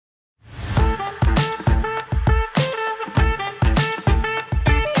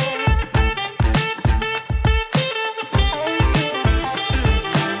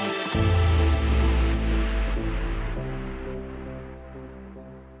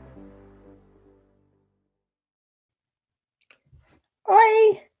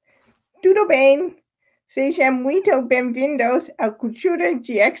Oi, tudo bem? Sejam muito bem-vindos ao Cultura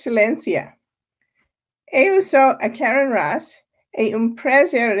de Excelência. Eu sou a Karyn Ross e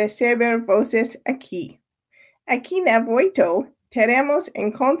prazer receber vocês aqui. Aqui na Voitto, teremos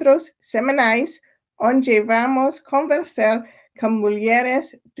encontros semanais onde vamos conversar com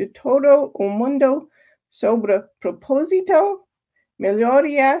mulheres de todo o mundo sobre propósito,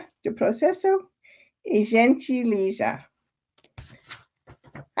 melhoria do processo e gentileza.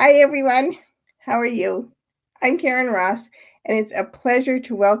 Hi, everyone. How are you? I'm Karyn Ross, and it's a pleasure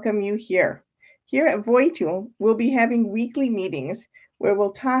to welcome you here. Here at Voitto, we'll be having weekly meetings where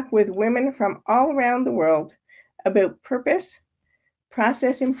we'll talk with women from all around the world about purpose,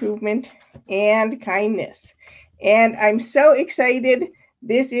 process improvement, and kindness. And I'm so excited.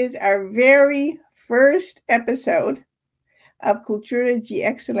 This is our very first episode of Cultura de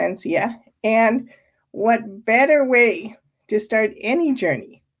Excelência. And what better way to start any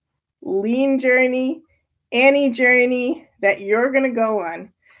journey, lean journey, any journey that you're going to go on,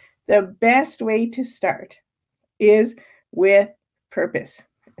 the best way to start is with purpose.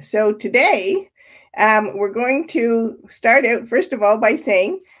 So today, we're going to start out, first of all, by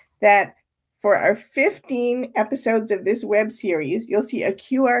saying that for our 15 episodes of this web series, you'll see a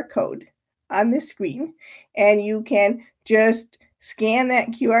QR code on the screen, and you can just scan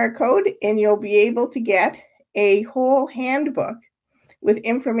that QR code, and you'll be able to get a whole handbook with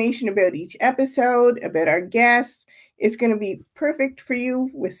information about each episode, about our guests. It's going to be perfect for you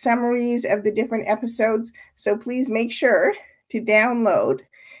with summaries of the different episodes. So please make sure to download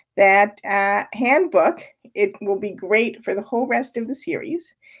that handbook. It will be great for the whole rest of the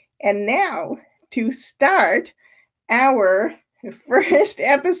series. And now to start our first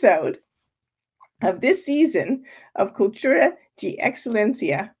episode of this season of Cultura de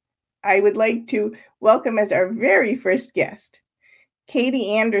Excelência, I would like to welcome as our very first guest,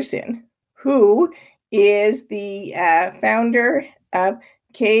 Katie Anderson, who is the founder of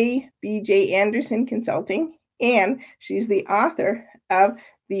KBJ Anderson Consulting, and she's the author of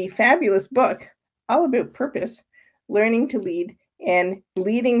the fabulous book all about purpose, learning to lead and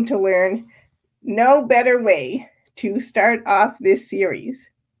leading to learn. No better way to start off this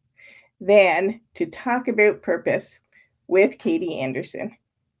series than to talk about purpose with Katie Anderson.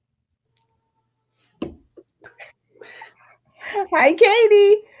 Hi,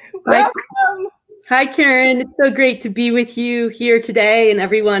 Katie. Welcome. Hi, Karyn. It's so great to be with you here today and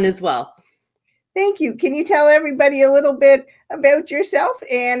everyone as well. Thank you. Can you tell everybody a little bit about yourself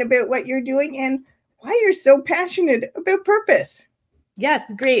and about what you're doing and why you're so passionate about purpose?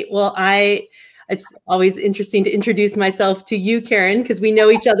 Yes, great. Well, it's always interesting to introduce myself to you, Karyn, because we know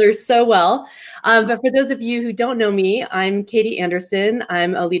each other so well. But for those of you who don't know me, I'm Katie Anderson.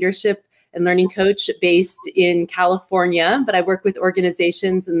 I'm a leadership and learning coach based in California, but I work with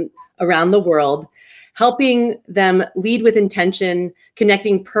organizations around the world, helping them lead with intention,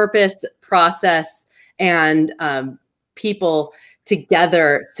 connecting purpose, process, and people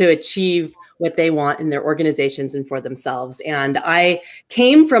together to achieve what they want in their organizations and for themselves. And I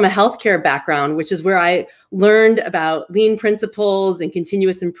came from a healthcare background, which is where I learned about lean principles and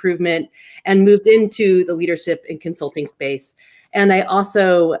continuous improvement and moved into the leadership and consulting space. And I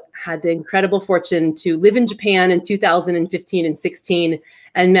also had the incredible fortune to live in Japan in 2015 and 16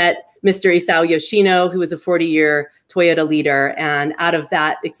 and met Mr. Isao Yoshino, who was a 40-year Toyota leader. And out of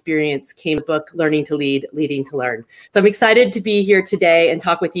that experience came the book, Learning to Lead, Leading to Learn. So I'm excited to be here today and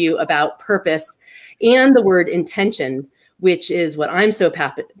talk with you about purpose and the word intention, which is what I'm so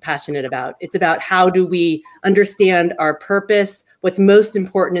passionate about. It's about how do we understand our purpose, what's most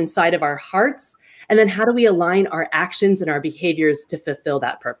important inside of our hearts, and then how do we align our actions and our behaviors to fulfill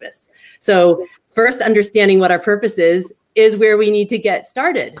that purpose? So first, understanding what our purpose is where we need to get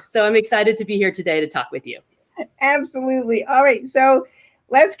started. So I'm excited to be here today to talk with you. Absolutely. All right. So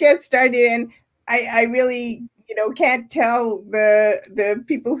let's get started. And I really, can't tell the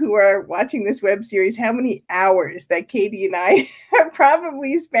people who are watching this web series how many hours that Katie and I have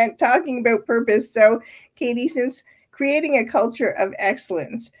probably spent talking about purpose. So Katie, since creating a culture of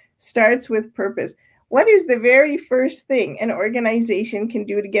excellence starts with purpose, what is the very first thing an organization can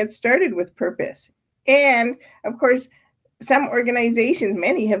do to get started with purpose? And of course, some organizations,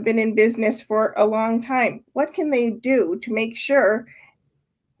 many have been in business for a long time. What can they do to make sure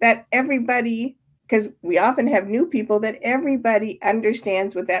that everybody, because we often have new people, that everybody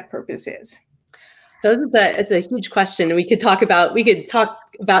understands what that purpose is? So it's a huge question. And we could talk about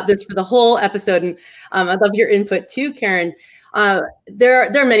this for the whole episode. And I'd love your input too, Karyn. There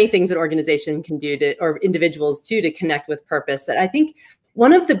are many things an organization can do or individuals too to connect with purpose. But I think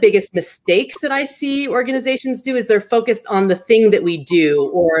one of the biggest mistakes that I see organizations do is they're focused on the thing that we do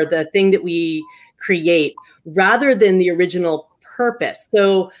or the thing that we create rather than the original purpose.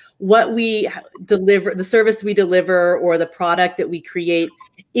 So what we deliver, the service we deliver or the product that we create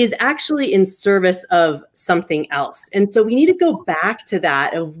is actually in service of something else. And so we need to go back to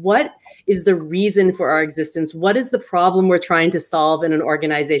that of what is the reason for our existence? What is the problem we're trying to solve in an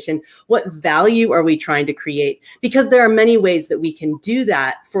organization? What value are we trying to create? Because there are many ways that we can do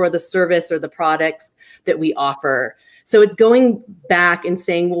that for the service or the products that we offer. So it's going back and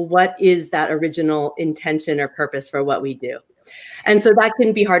saying, well, what is that original intention or purpose for what we do? And so that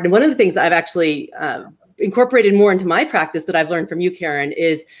can be hard. And one of the things that I've actually incorporated more into my practice that I've learned from you, Karyn,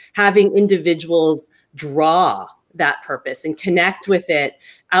 is having individuals draw that purpose and connect with it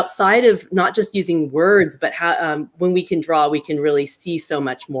outside of not just using words, but how, when we can draw, we can really see so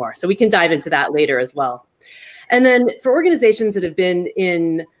much more. So we can dive into that later as well. And then for organizations that have been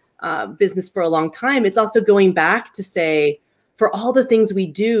in business for a long time, it's also going back to say, for all the things we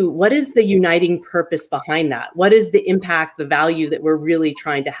do, what is the uniting purpose behind that? What is the impact, the value that we're really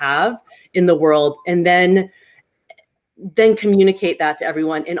trying to have in the world? And then communicate that to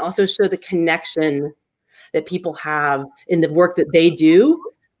everyone and also show the connection that people have in the work that they do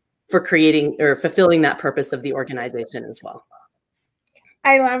for creating or fulfilling that purpose of the organization as well.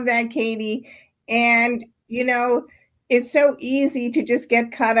 I love that, Katie. And, you know, it's so easy to just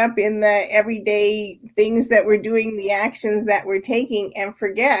get caught up in the everyday things that we're doing, the actions that we're taking, and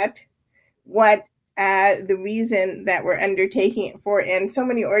forget what the reason that we're undertaking it for. And so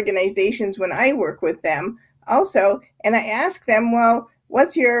many organizations, when I work with them also, and I ask them, well,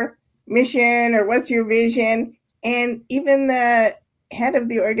 what's your mission or what's your vision? And even the head of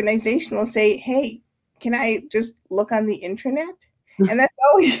the organization will say, hey, can I just look on the internet? And that's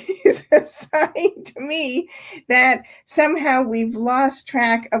always a sign to me that somehow we've lost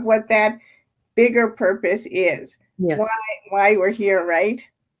track of what that bigger purpose is. Yes. Why we're here, right?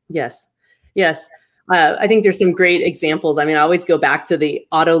 Yes. Yes. I think there's some great examples. I mean, I always go back to the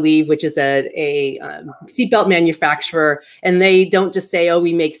Autoliv, which is a seatbelt manufacturer, and they don't just say, oh,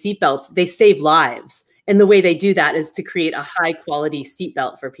 we make seatbelts. They save lives. And the way they do that is to create a high quality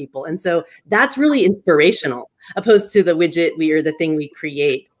seatbelt for people. And so that's really inspirational, opposed to the widget or the thing we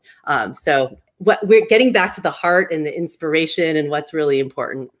create. So we're getting back to the heart and the inspiration and what's really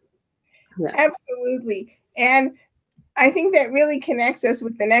important. Yeah. Absolutely. And I think that really connects us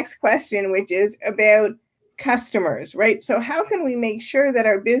with the next question, which is about customers, right? So how can we make sure that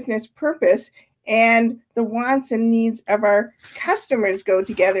our business purpose and the wants and needs of our customers go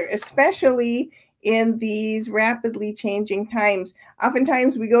together, especially in these rapidly changing times?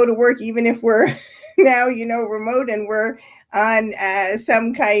 Oftentimes we go to work, even if we're now, remote, and we're on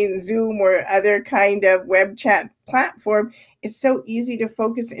some kind of Zoom or other kind of web chat platform. It's so easy to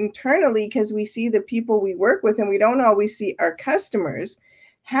focus internally because we see the people we work with and we don't always see our customers.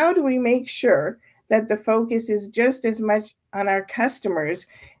 How do we make sure that the focus is just as much on our customers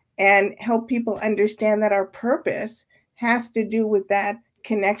and help people understand that our purpose has to do with that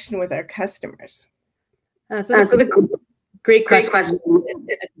connection with our customers? Great question.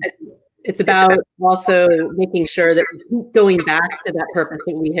 It's about also making sure that we keep going back to that purpose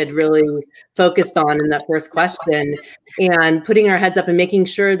that we had really focused on in that first question, and putting our heads up and making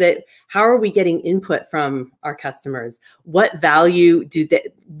sure that how are we getting input from our customers? What value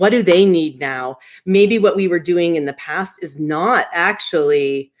what do they need now? Maybe what we were doing in the past is not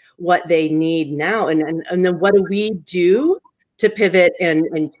actually what they need now. And then what do we do to pivot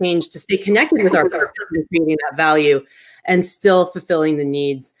and change to stay connected with our purpose and creating that value and still fulfilling the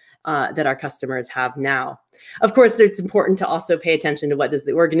needs that our customers have now. Of course, it's important to also pay attention to what does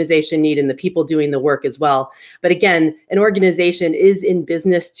the organization need and the people doing the work as well. But again, an organization is in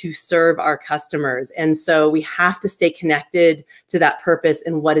business to serve our customers. And so we have to stay connected to that purpose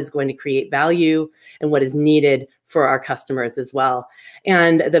and what is going to create value and what is needed for our customers as well.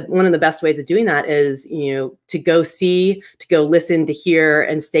 And one of the best ways of doing that is, to go see, to go listen, to hear,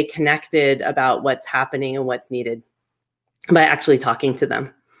 and stay connected about what's happening and what's needed by actually talking to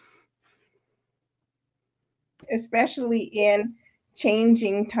them. Especially in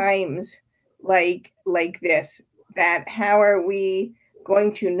changing times like this, that how are we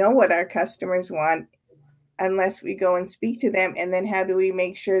going to know what our customers want unless we go and speak to them? And then how do we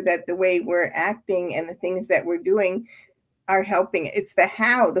make sure that the way we're acting and the things that we're doing are helping? It's the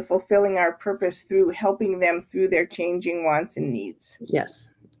how, the fulfilling our purpose through helping them through their changing wants and needs. Yes,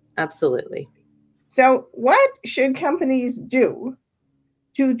 absolutely. So what should companies do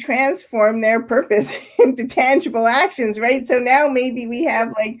to transform their purpose into tangible actions, right? So now maybe we have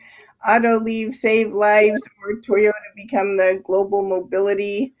like auto leave, save lives, or Toyota become the global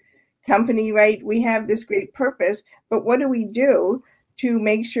mobility company, right? We have this great purpose, but what do we do to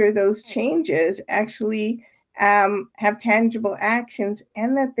make sure those changes actually have tangible actions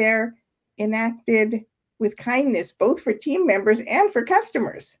and that they're enacted with kindness, both for team members and for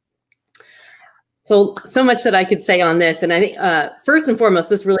customers? So much that I could say on this. And I think first and foremost,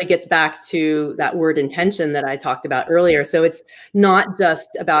 this really gets back to that word intention that I talked about earlier. So it's not just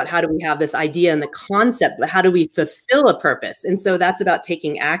about how do we have this idea and the concept, but how do we fulfill a purpose? And so that's about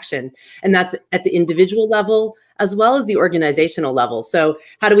taking action. And that's at the individual level as well as the organizational level. So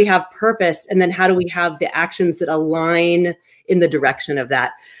how do we have purpose? And then how do we have the actions that align in the direction of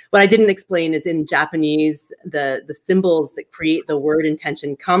that? What I didn't explain is in Japanese, the symbols that create the word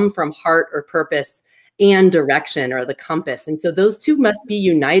intention come from heart or purpose and direction or the compass. And so those two must be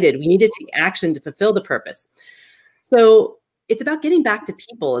united. We need to take action to fulfill the purpose. So it's about getting back to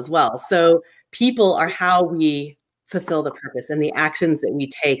people as well. So people are how we fulfill the purpose and the actions that we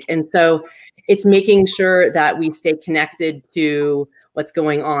take. And so it's making sure that we stay connected to what's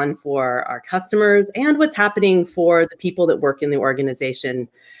going on for our customers and what's happening for the people that work in the organization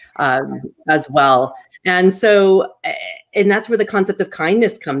as well. And so, and that's where the concept of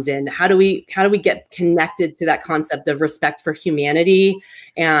kindness comes in. How do we get connected to that concept of respect for humanity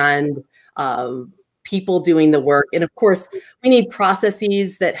and people doing the work? And of course, we need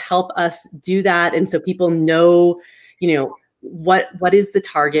processes that help us do that. And so people know, what is the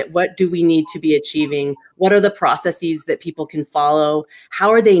target? What do we need to be achieving? What are the processes that people can follow? How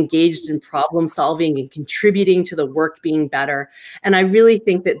are they engaged in problem solving and contributing to the work being better? And I really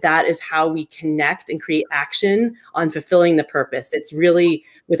think that that is how we connect and create action on fulfilling the purpose. It's really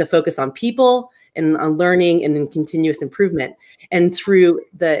with a focus on people and on learning and in continuous improvement, and through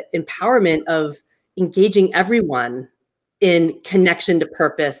the empowerment of engaging everyone in connection to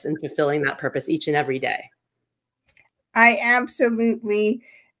purpose and fulfilling that purpose each and every day. I absolutely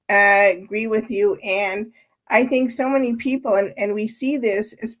agree with you. And I think so many people, and we see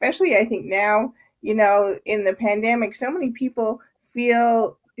this, especially I think now, in the pandemic, so many people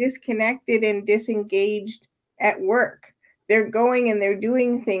feel disconnected and disengaged at work. They're going and they're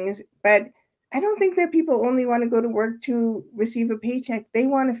doing things, but I don't think that people only want to go to work to receive a paycheck. They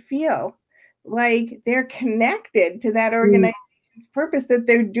want to feel like they're connected to that organization's purpose, that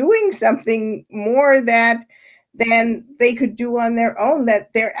they're doing something more than they could do on their own,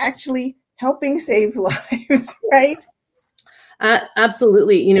 that they're actually helping save lives, right?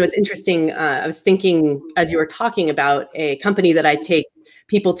 Absolutely. It's interesting. I was thinking as you were talking about a company that I take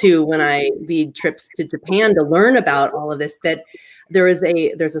people to when I lead trips to Japan to learn about all of this, that there's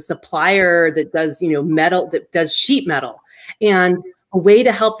a supplier that does, metal, that does sheet metal. And a way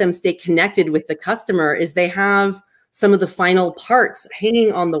to help them stay connected with the customer is they have some of the final parts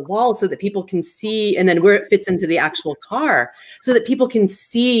hanging on the wall so that people can see, and then where it fits into the actual car, so that people can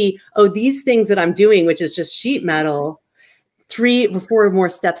see, oh, these things that I'm doing, which is just sheet metal, 3 or 4 more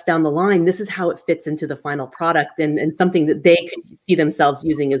steps down the line, this is how it fits into the final product, and something that they could see themselves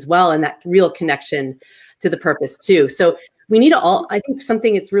using as well, and that real connection to the purpose too. So we need to all, I think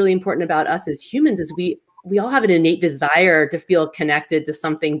something that's really important about us as humans is we all have an innate desire to feel connected to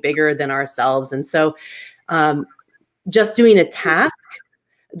something bigger than ourselves. And so just doing a task,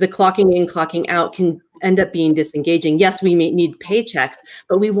 the clocking in, clocking out can end up being disengaging. Yes, we may need paychecks,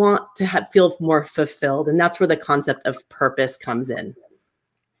 but we want to feel more fulfilled. And that's where the concept of purpose comes in.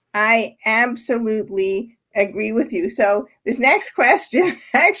 I absolutely agree with you. So this next question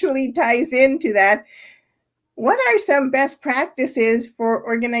actually ties into that. What are some best practices for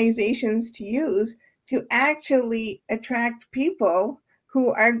organizations to use to actually attract people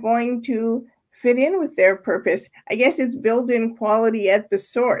who are going to fit in with their purpose? I guess it's built-in quality at the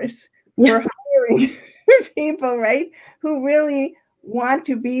source for hiring people, right? Who really want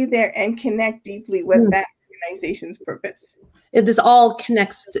to be there and connect deeply with that organization's purpose. This all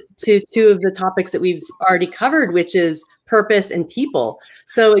connects to 2 of the topics that we've already covered, which is purpose and people.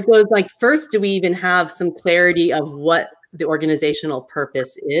 So it goes like, first, do we even have some clarity of what the organizational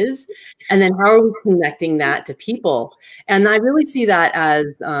purpose is? And then how are we connecting that to people? And I really see that as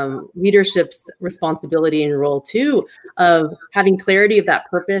leadership's responsibility and role too, of having clarity of that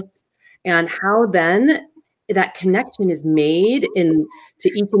purpose and how then that connection is made to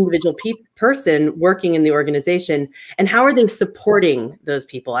each individual person working in the organization, and how are they supporting those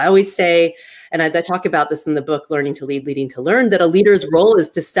people? I always say, and I talk about this in the book, Learning to Lead, Leading to Learn, that a leader's role is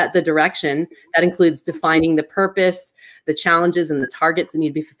to set the direction. That includes defining the purpose, the challenges and the targets that need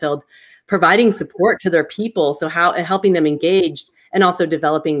to be fulfilled, providing support to their people, so helping them engaged, and also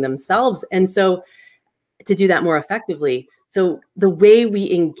developing themselves. And so to do that more effectively. So the way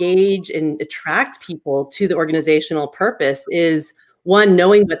we engage and attract people to the organizational purpose is, one,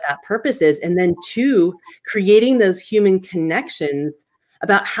 knowing what that purpose is, and then two, creating those human connections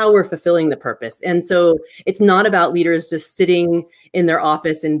about how we're fulfilling the purpose. And so it's not about leaders just sitting in their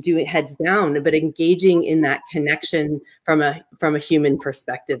office and doing heads down, but engaging in that connection from a human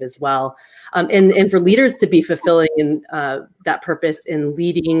perspective as well. And for leaders to be fulfilling in that purpose and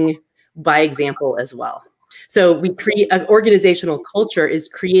leading by example as well. So we create an organizational culture is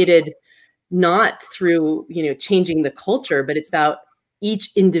created not through, changing the culture, but it's about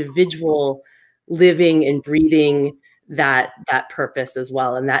each individual living and breathing that purpose as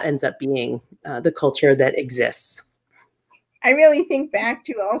well. And that ends up being the culture that exists. I really think back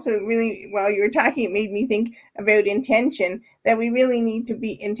to also really, while you were talking, it made me think about intention, that we really need to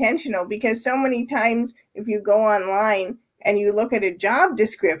be intentional, because so many times if you go online and you look at a job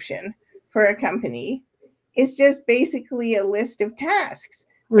description for a company, it's just basically a list of tasks.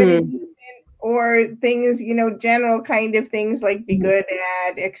 But it isn't, or things, general kind of things like be good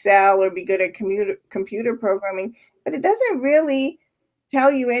at Excel or be good at computer programming, but it doesn't really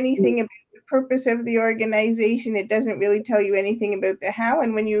tell you anything about the purpose of the organization. It doesn't really tell you anything about the how.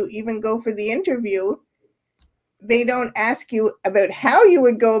 And when you even go for the interview, they don't ask you about how you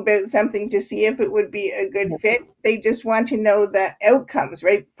would go about something to see if it would be a good fit. They just want to know the outcomes,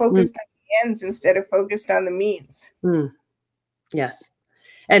 right? Focused on the ends instead of focused on the means. Yes.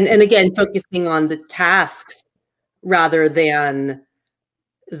 And again, focusing on the tasks rather than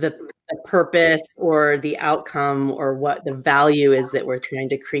the purpose or the outcome or what the value is that we're trying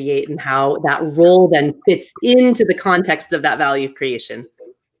to create, and how that role then fits into the context of that value creation.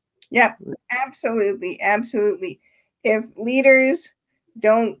 Yeah, absolutely. Absolutely. If leaders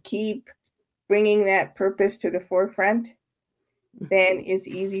don't keep bringing that purpose to the forefront, then it's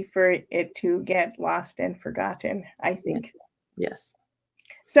easy for it to get lost and forgotten, I think. Yes.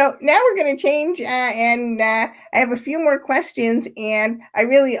 So now we're going to change, and I have a few more questions, and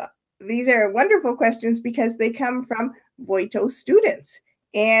these are wonderful questions because they come from Voitto students,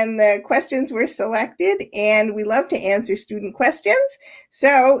 and the questions were selected, and we love to answer student questions.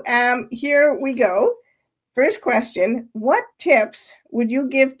 So here we go. First question: what tips would you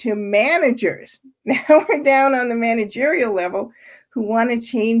give to managers? Now we're down on the managerial level, who want to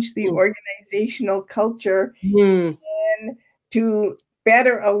change the organizational culture and to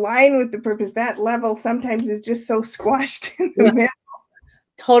better align with the purpose. That level sometimes is just so squashed in the middle.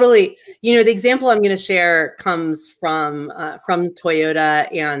 Totally. The example I'm going to share comes from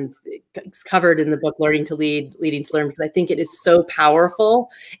Toyota, and it's covered in the book Learning to Lead, Leading to Learn, because I think it is so powerful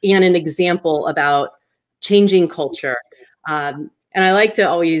and an example about changing culture. And I like to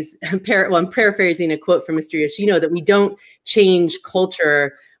always I'm paraphrasing a quote from Mr. Yoshino, that we don't change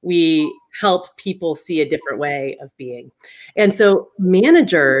culture, we help people see a different way of being. And so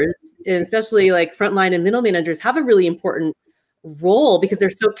managers, and especially like frontline and middle managers, have a really important role because they're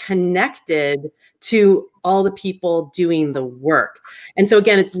so connected to all the people doing the work. And so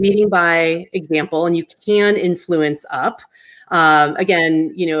again, it's leading by example, and you can influence up.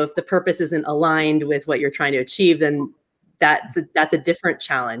 Again, if the purpose isn't aligned with what you're trying to achieve, then that's a different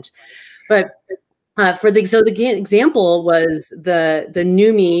challenge. But the example was the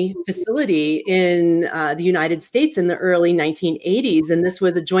NUMMI facility in the United States in the early 1980s. And this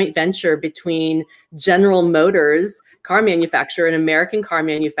was a joint venture between General Motors, car manufacturer, and American car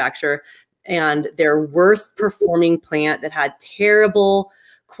manufacturer, and their worst performing plant that had terrible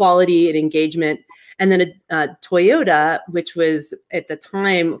quality and engagement. And then Toyota, which was at the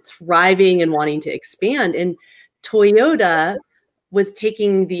time thriving and wanting to expand. And Toyota was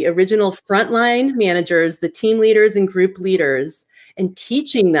taking the original frontline managers, the team leaders and group leaders, and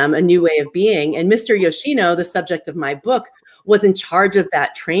teaching them a new way of being. And Mr. Yoshino, the subject of my book, was in charge of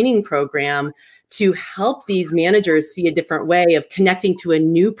that training program to help these managers see a different way of connecting to a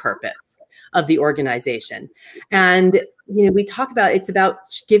new purpose of the organization. And we talk about, it's about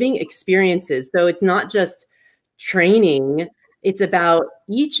giving experiences. So it's not just training, it's about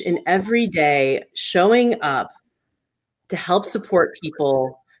each and every day showing up to help support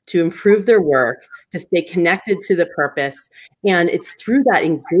people, to improve their work, to stay connected to the purpose. And it's through that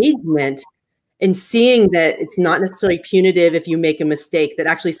engagement and seeing that it's not necessarily punitive if you make a mistake, that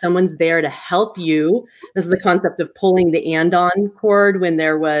actually someone's there to help you. This is the concept of pulling the and-on cord when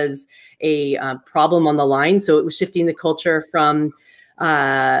there was a problem on the line. So it was shifting the culture from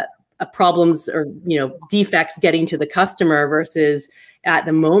problems or defects getting to the customer versus at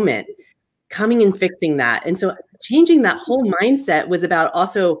the moment coming and fixing that. And so changing that whole mindset was about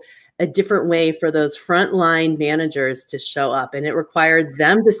also a different way for those frontline managers to show up. And it required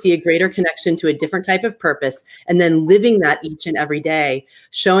them to see a greater connection to a different type of purpose, and then living that each and every day,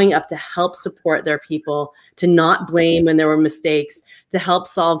 showing up to help support their people, to not blame when there were mistakes, to help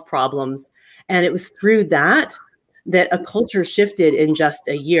solve problems. And it was through that a culture shifted in just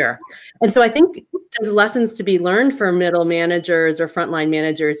a year. And so I think there's lessons to be learned for middle managers or frontline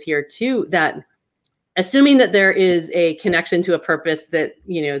managers here too, that assuming that there is a connection to a purpose that,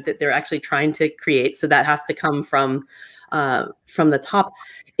 you know, that they're actually trying to create. So that has to come from the top.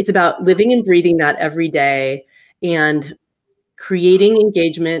 It's about living and breathing that every day and creating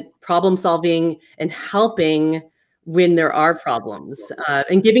engagement, problem solving, and helping when there are problems,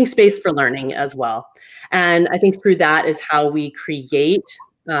 and giving space for learning as well. And I think through that is how we create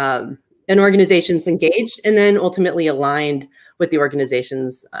an organization's engaged and then ultimately aligned with the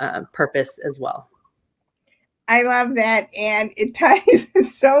organization's purpose as well. I love that. And it ties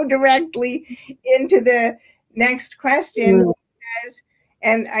so directly into the next question.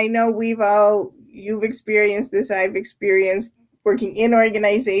 And I know you've experienced this, I've experienced working in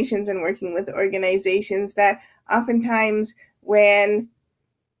organizations and working with organizations, that oftentimes when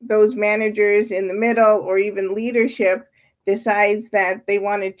those managers in the middle or even leadership decides that they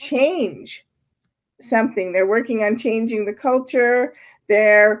want to change something, they're working on changing the culture,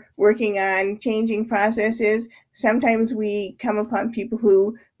 they're working on changing processes. Sometimes we come upon people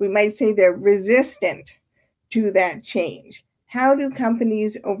who we might say they're resistant to that change. How do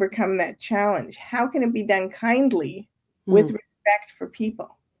companies overcome that challenge? How can it be done kindly with respect for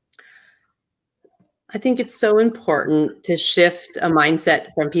people? I think it's so important to shift a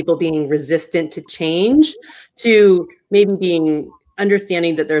mindset from people being resistant to change to maybe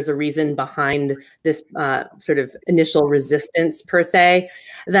understanding that there's a reason behind this sort of initial resistance per se,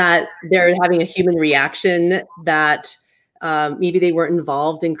 that they're having a human reaction, that maybe they weren't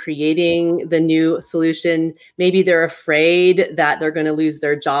involved in creating the new solution. Maybe they're afraid that they're going to lose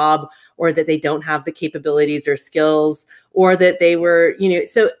their job, or that they don't have the capabilities or skills, or that they were, you know,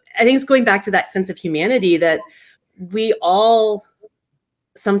 so I think it's going back to that sense of humanity that we all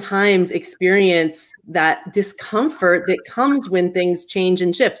sometimes experience, that discomfort that comes when things change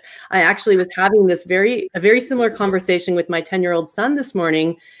and shift. I actually was having a very similar conversation with my 10-year-old son this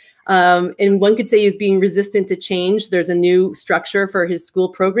morning. And one could say he's being resistant to change. There's a new structure for his school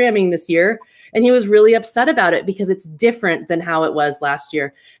programming this year, and he was really upset about it because it's different than how it was last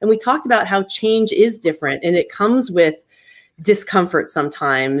year. And we talked about how change is different, and it comes with discomfort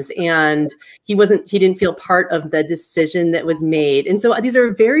sometimes, and he didn't feel part of the decision that was made. And so these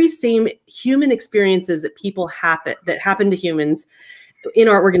are very same human experiences that happen to humans in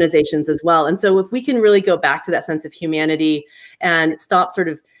our organizations as well. And so if we can really go back to that sense of humanity and stop sort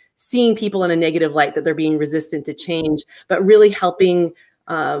of seeing people in a negative light, that they're being resistant to change, but really helping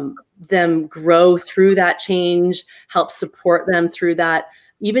them grow through that change, help support them through that,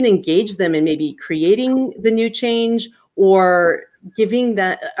 even engage them in maybe creating the new change, or giving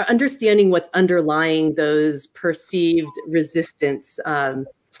that, understanding what's underlying those perceived resistance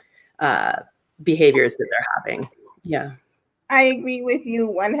behaviors that they're having. Yeah. I agree with you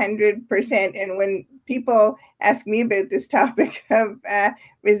 100%. And when people ask me about this topic of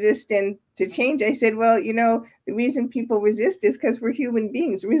resistant to change, I said, well, you know, the reason people resist is because we're human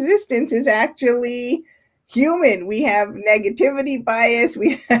beings. Resistance is actually human. We have negativity bias.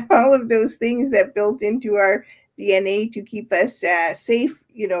 We have all of those things that built into our DNA to keep us safe,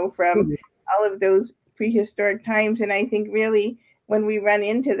 you know, from all of those prehistoric times. And I think really when we run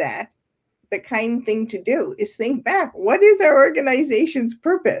into that, the kind thing to do is think back. What is our organization's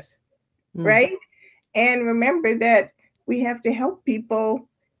purpose, right? And remember that we have to help people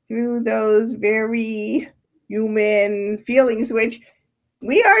through those very human feelings, which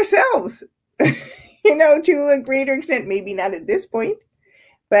we ourselves, you know, to a greater extent, maybe not at this point,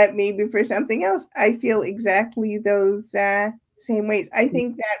 but maybe for something else, I feel exactly those same ways. I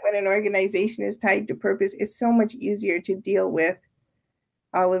think that when an organization is tied to purpose, it's so much easier to deal with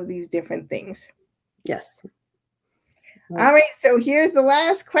all of these different things. Yes. All right, so here's the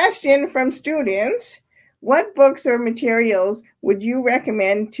last question from students. What books or materials would you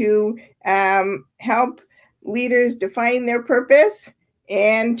recommend to help leaders define their purpose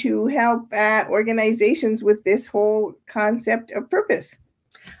and to help organizations with this whole concept of purpose?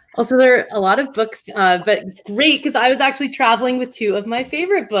 Also, there are a lot of books, but it's great because I was actually traveling with two of my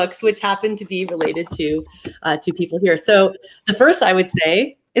favorite books, which happen to be related to people here. So the first I would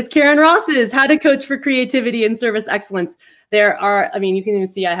say is Karyn Ross's How to Coach for Creativity and Service Excellence. There are, I mean, you can even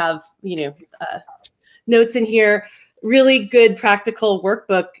see I have, you know, notes in here, really good practical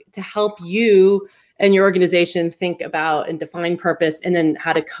workbook to help you and your organization think about and define purpose, and then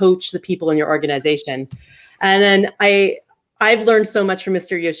how to coach the people in your organization. And then I've learned so much from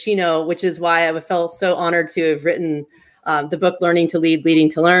Mr. Yoshino, which is why I felt so honored to have written the book, Learning to Lead, Leading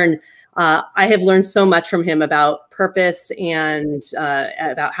to Learn. I have learned so much from him about purpose and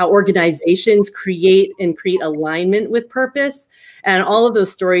about how organizations create alignment with purpose. And all of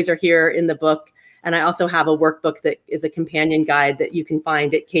those stories are here in the book. And I also have a workbook that is a companion guide that you can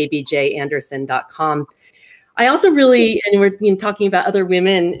find at kbjanderson.com. I also really, and we're talking about other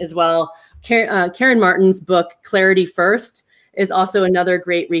women as well, Karyn Martin's book, Clarity First, is also another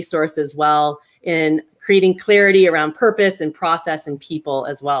great resource as well in creating clarity around purpose and process and people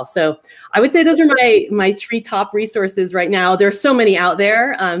as well. So I would say those are my 3 top resources right now. There's so many out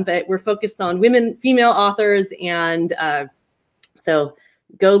there, but we're focused on female authors. And so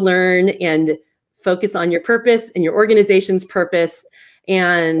go learn and focus on your purpose and your organization's purpose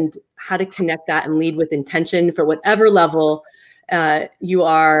and how to connect that and lead with intention for whatever level you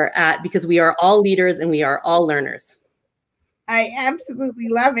are at, because we are all leaders and we are all learners. I absolutely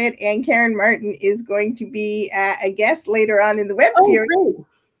love it. And Karyn Martin is going to be a guest later on in the web series. Great.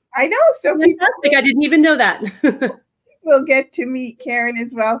 I know. So fantastic. I didn't even know that. We'll get to meet Karyn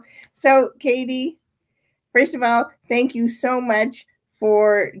as well. So Katie, first of all, thank you so much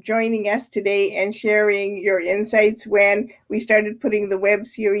for joining us today and sharing your insights. When we started putting the web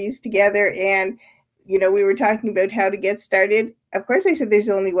series together and, we were talking about how to get started, of course, I said there's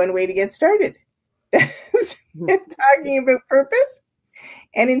only one way to get started. Talking about purpose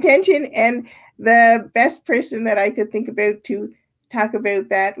and intention. And the best person that I could think about to talk about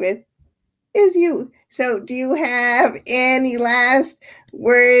that with is you. So do you have any last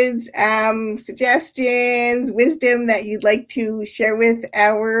words, suggestions, wisdom that you'd like to share with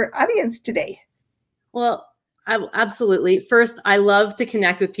our audience today? Well, absolutely. First, I love to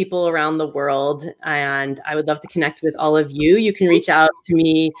connect with people around the world, and I would love to connect with all of you. You can reach out to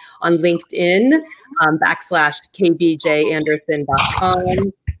me on LinkedIn,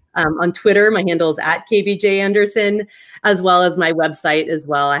 /kbjanderson.com. On Twitter, my handle is @kbjanderson, as well as my website as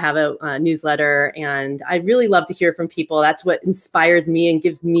well. I have a newsletter, and I really love to hear from people. That's what inspires me and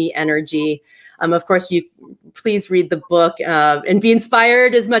gives me energy. Of course, you please read the book and be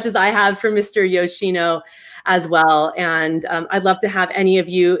inspired as much as I have from Mr. Yoshino as well. And I'd love to have any of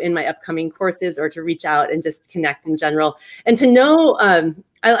you in my upcoming courses or to reach out and just connect in general. And to know,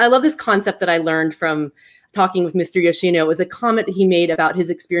 I love this concept that I learned from talking with Mr. Yoshino. It was a comment he made about his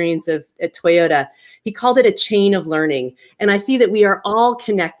experience at Toyota. He called it a chain of learning. And I see that we are all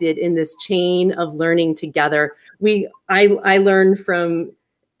connected in this chain of learning together. I learned from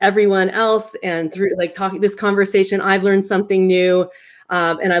everyone else, and through this conversation, I've learned something new.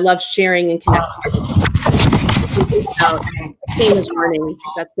 And I love sharing and connecting about chain of learning.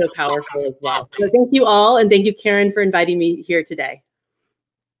 That's so powerful as well. So thank you all. And thank you, Karyn, for inviting me here today.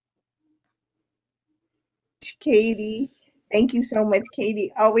 Katie, thank you so much,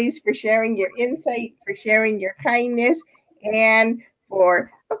 Katie, always for sharing your insight, for sharing your kindness, and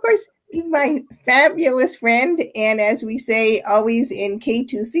for, of course, being my fabulous friend. And as we say, always in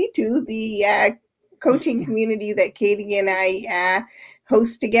K2C2, the coaching community that Katie and I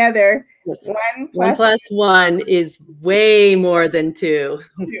host together. Yes. 1 plus 1 is way more than 2.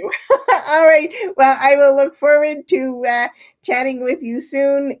 All right. Well, I will look forward to chatting with you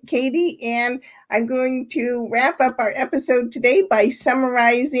soon, Katie. And I'm going to wrap up our episode today by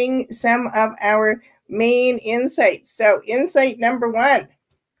summarizing some of our main insights. So insight number 1,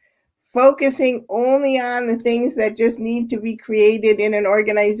 focusing only on the things that just need to be created in an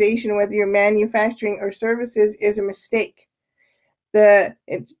organization, whether you're manufacturing or services, is a mistake.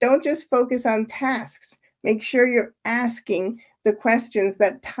 Don't just focus on tasks. Make sure you're asking the questions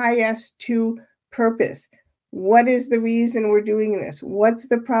that tie us to purpose. What is the reason we're doing this? What's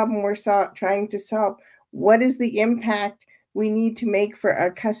the problem we're trying to solve? What is the impact we need to make for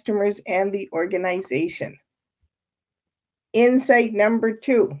our customers and the organization? Insight number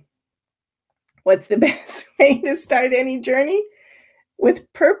 2. What's the best way to start any journey?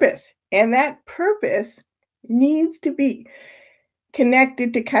 With purpose. And that purpose needs to be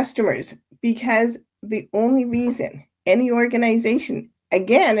connected to customers, because the only reason any organization,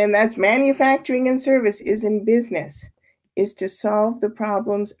 again, and that's manufacturing and service, is in business, is to solve the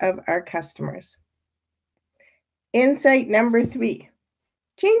problems of our customers. Insight number 3,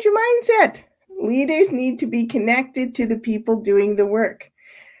 change your mindset. Leaders need to be connected to the people doing the work.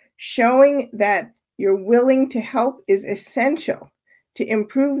 Showing that you're willing to help is essential to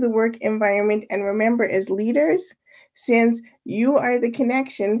improve the work environment. And remember, as leaders, since you are the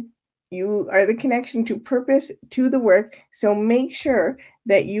connection You are the connection to purpose, to the work. So make sure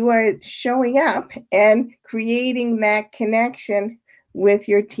that you are showing up and creating that connection with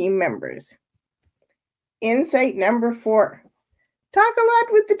your team members. Insight number 4, talk a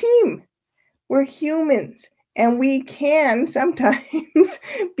lot with the team. We're humans and we can sometimes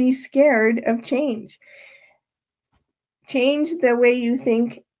be scared of change. Change the way you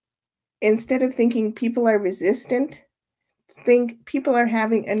think. Instead of thinking people are resistant, think people are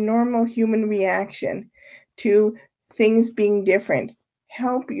having a normal human reaction to things being different.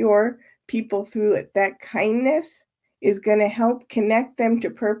 Help your people through it. That kindness is going to help connect them to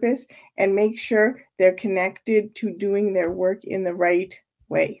purpose and make sure they're connected to doing their work in the right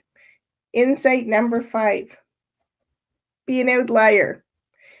way. Insight number 5, be an outlier.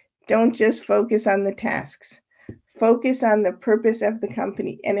 Don't just focus on the tasks. Focus on the purpose of the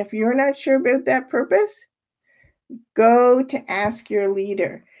company. And if you're not sure about that purpose, go to ask your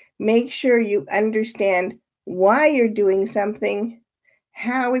leader. Make sure you understand why you're doing something,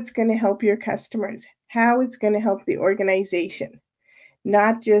 how it's going to help your customers, how it's going to help the organization,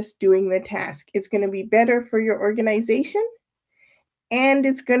 not just doing the task. It's going to be better for your organization and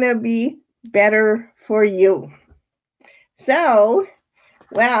it's going to be better for you. So,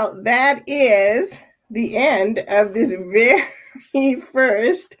 well, that is the end of this very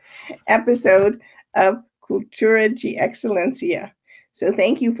first episode of Cultura de Excelencia. So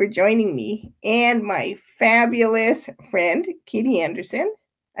thank you for joining me and my fabulous friend, Katie Anderson.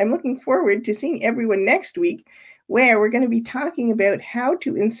 I'm looking forward to seeing everyone next week, where we're going to be talking about how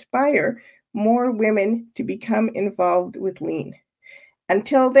to inspire more women to become involved with Lean.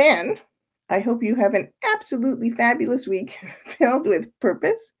 Until then, I hope you have an absolutely fabulous week filled with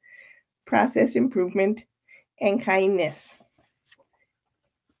purpose, process improvement, and kindness.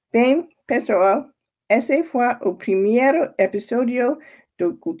 Bem, pessoal, esse foi o primeiro episódio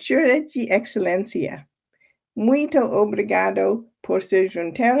do Cultura de Excelência. Muito obrigado por se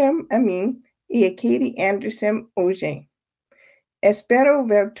juntar a mim e a Katie Anderson hoje. Espero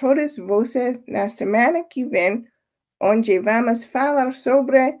ver todos vocês na semana que vem, onde vamos falar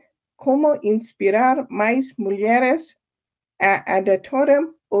sobre como inspirar mais mulheres a adotar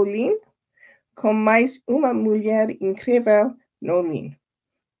o Lean com mais uma mulher incrível no Lean.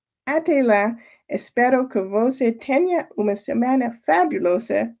 Até lá, espero que você tenha uma semana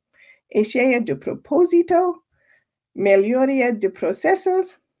fabulosa e cheia de propósito, melhoria de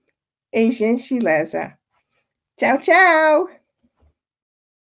processos e gentileza. Tchau, tchau!